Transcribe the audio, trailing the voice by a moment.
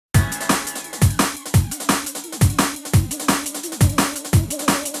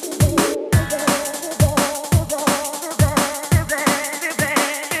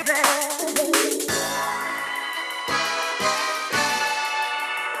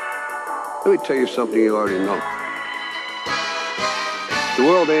Let me tell you something you already know. The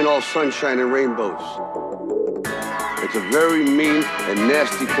world ain't all sunshine and rainbows. It's a very mean and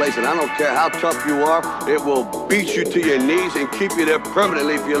nasty place, and I don't care how tough you are, it will beat you to your knees and keep you there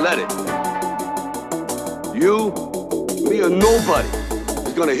permanently if you let it. You, me, or nobody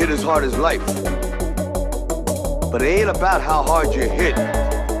is gonna hit as hard as life. But it ain't about how hard you hit.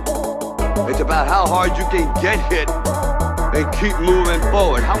 It's about how hard you can get hit and keep moving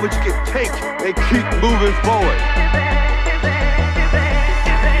forward. How much you can take and keep moving forward.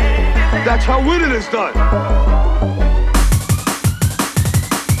 That's how winning is done.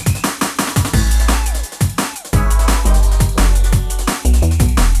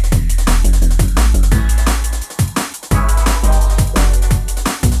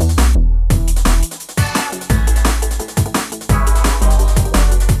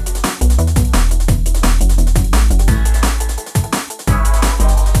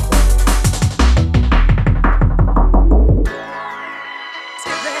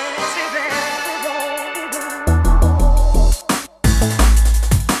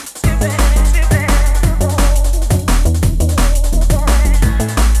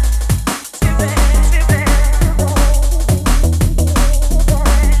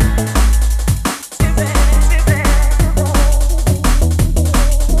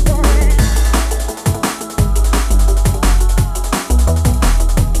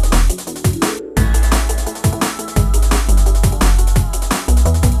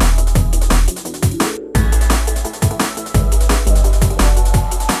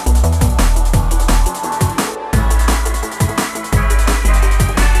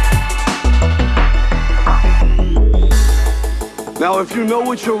 Now, if you know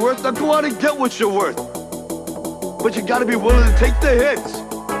what you're worth, now go out and get what you're worth. But you gotta be willing to take the hits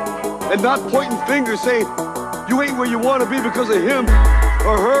and not pointing fingers saying you ain't where you want to be because of him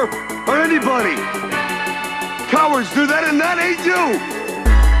or her or anybody. Cowards do that, and that ain't you.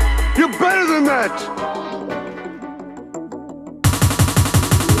 You're better than that.